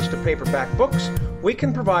pamphlets to paperback books, we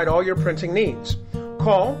can provide all your printing needs.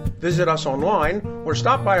 Call, visit us online, or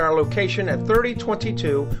stop by our location at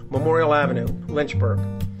 3022 Memorial Avenue, Lynchburg.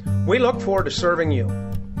 We look forward to serving you.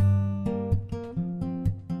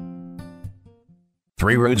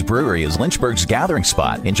 Three Roads Brewery is Lynchburg's gathering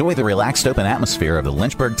spot. Enjoy the relaxed open atmosphere of the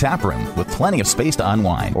Lynchburg Tap Room with plenty of space to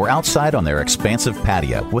unwind or outside on their expansive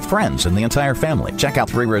patio with friends and the entire family. Check out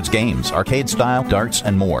Three Roads games, arcade style, darts,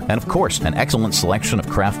 and more. And of course, an excellent selection of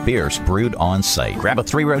craft beers brewed on site. Grab a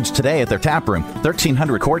Three Roads today at their tap room,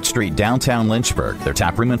 1300 Court Street, downtown Lynchburg. Their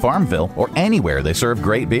tap room in Farmville or anywhere they serve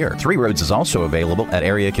great beer. Three Roads is also available at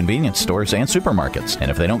area convenience stores and supermarkets. And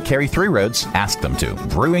if they don't carry Three Roads, ask them to.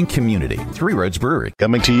 Brewing community, Three Roads Brewery.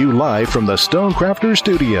 Coming to you live from the Stonecrafters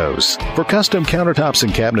Studios. For custom countertops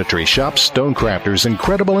and cabinetry, shop Stonecrafters'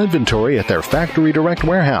 incredible inventory at their Factory Direct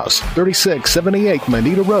Warehouse, 3678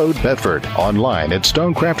 Manita Road, Bedford. Online at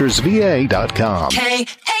stonecraftersva.com.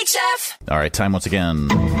 KHF. All right, time once again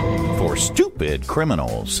for Stupid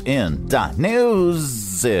Criminals in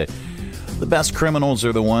 .news. The best criminals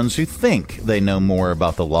are the ones who think they know more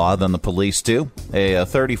about the law than the police do. A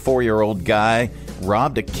 34-year-old guy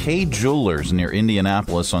robbed a Kay Jewelers near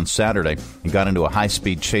Indianapolis on Saturday and got into a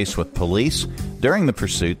high-speed chase with police. During the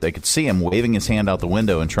pursuit, they could see him waving his hand out the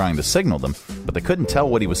window and trying to signal them, but they couldn't tell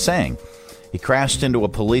what he was saying. He crashed into a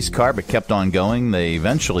police car but kept on going. They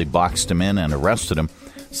eventually boxed him in and arrested him.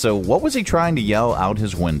 So what was he trying to yell out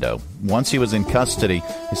his window? Once he was in custody,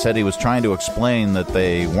 he said he was trying to explain that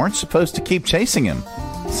they weren't supposed to keep chasing him.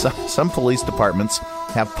 Some police departments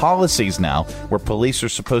have policies now where police are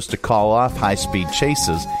supposed to call off high-speed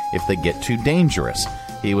chases if they get too dangerous.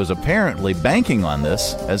 He was apparently banking on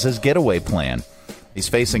this as his getaway plan. He's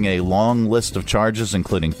facing a long list of charges,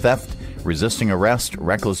 including theft, resisting arrest,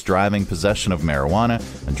 reckless driving, possession of marijuana,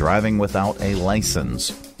 and driving without a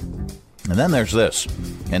license. And then there's this.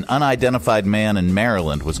 An unidentified man in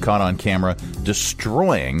Maryland was caught on camera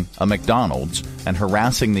destroying a McDonald's and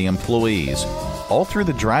harassing the employees, all through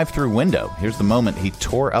the drive-thru window. Here's the moment he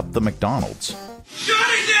tore up the McDonald's. Shut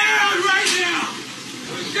it down right now!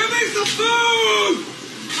 Give me some food!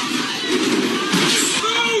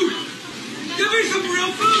 Food! Give me some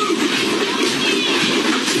real food!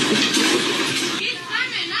 He's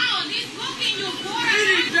coming out. He's poking you for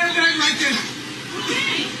it. That right there.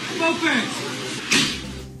 Okay. Both hands.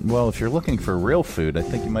 Well, if you're looking for real food, I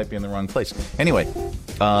think you might be in the wrong place. Anyway,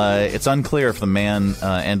 it's unclear if the man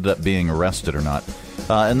ended up being arrested or not.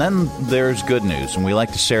 And then there's good news, and we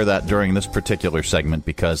like to share that during this particular segment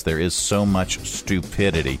because there is so much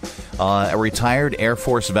stupidity. A retired Air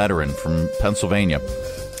Force veteran from Pennsylvania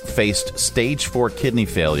faced stage 4 kidney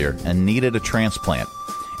failure and needed a transplant.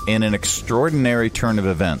 In an extraordinary turn of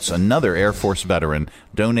events, another Air Force veteran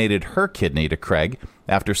donated her kidney to Craig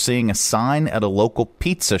after seeing a sign at a local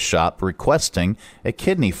pizza shop requesting a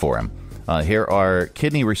kidney for him. Here are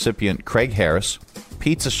kidney recipient Craig Harris,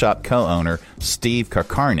 pizza shop co-owner Steve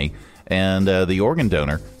Carcarney, and the organ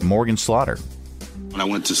donor Morgan Slaughter. When I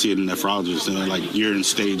went to see a nephrologist, and they're like, you're in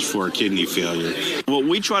stage 4 kidney failure. What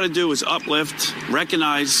we try to do is uplift,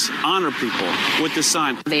 recognize, honor people with the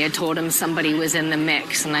sign. They had told him somebody was in the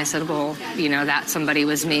mix, and I said, well, you know, that somebody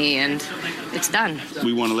was me, and it's done.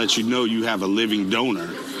 We want to let you know you have a living donor,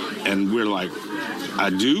 and we're like,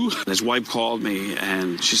 I do? His wife called me,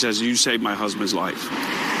 and she says, you saved my husband's life.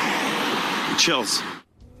 Chills.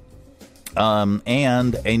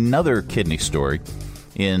 And another kidney story.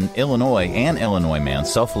 In Illinois, an Illinois man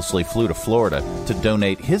selflessly flew to Florida to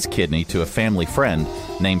donate his kidney to a family friend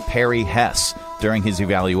named Perry Hess. During his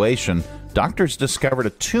evaluation, doctors discovered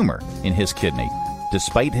a tumor in his kidney.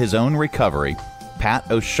 Despite his own recovery,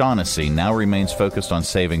 Pat O'Shaughnessy now remains focused on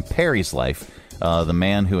saving Perry's life, the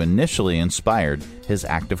man who initially inspired his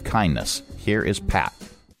act of kindness. Here is Pat.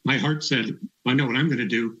 My heart said, I know what I'm going to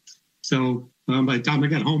do. So by the time I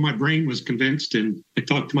got home, my brain was convinced, and I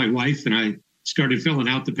talked to my wife, and I started filling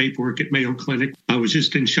out the paperwork at Mayo Clinic. I was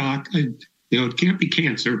just in shock. It can't be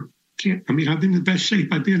cancer. I've been in the best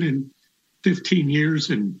shape I've been in 15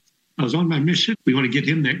 years, and I was on my mission. We want to get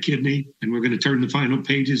him that kidney, and we're going to turn the final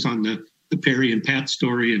pages on the Perry and Pat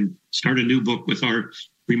story and start a new book with our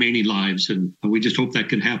remaining lives. And we just hope that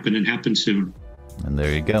can happen and happen soon. And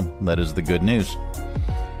there you go. That is the good news.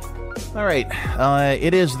 All right.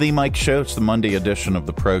 It is the Mike Show. It's the Monday edition of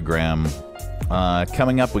the program.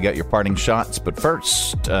 Coming up, we got your parting shots. But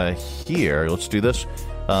first, here, let's do this.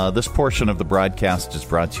 This portion of the broadcast is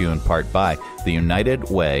brought to you in part by the United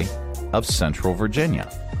Way of Central Virginia.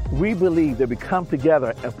 We believe that we come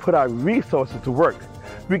together and put our resources to work,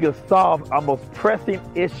 we can solve our most pressing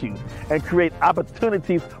issues and create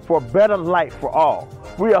opportunities for a better life for all.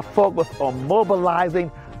 We are focused on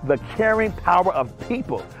mobilizing the caring power of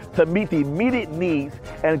people to meet the immediate needs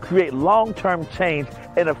and create long-term change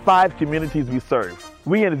in the 5 communities we serve.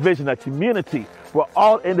 We envision a community where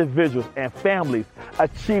all individuals and families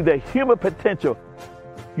achieve their human potential.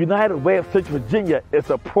 United Way of Central Virginia is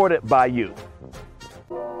supported by you.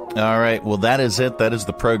 All right, well, that is it. That is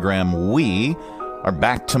the program. We are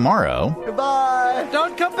back tomorrow. Goodbye.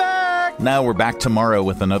 Don't come back. Now we're back tomorrow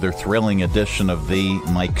with another thrilling edition of the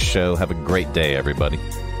Mike Show. Have a great day, everybody.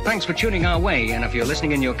 Thanks for tuning our way, and if you're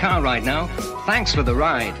listening in your car right now, thanks for the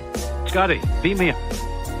ride. Scotty, beat me up.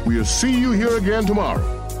 We'll see you here again tomorrow.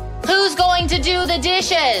 Who's going to do the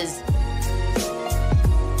dishes?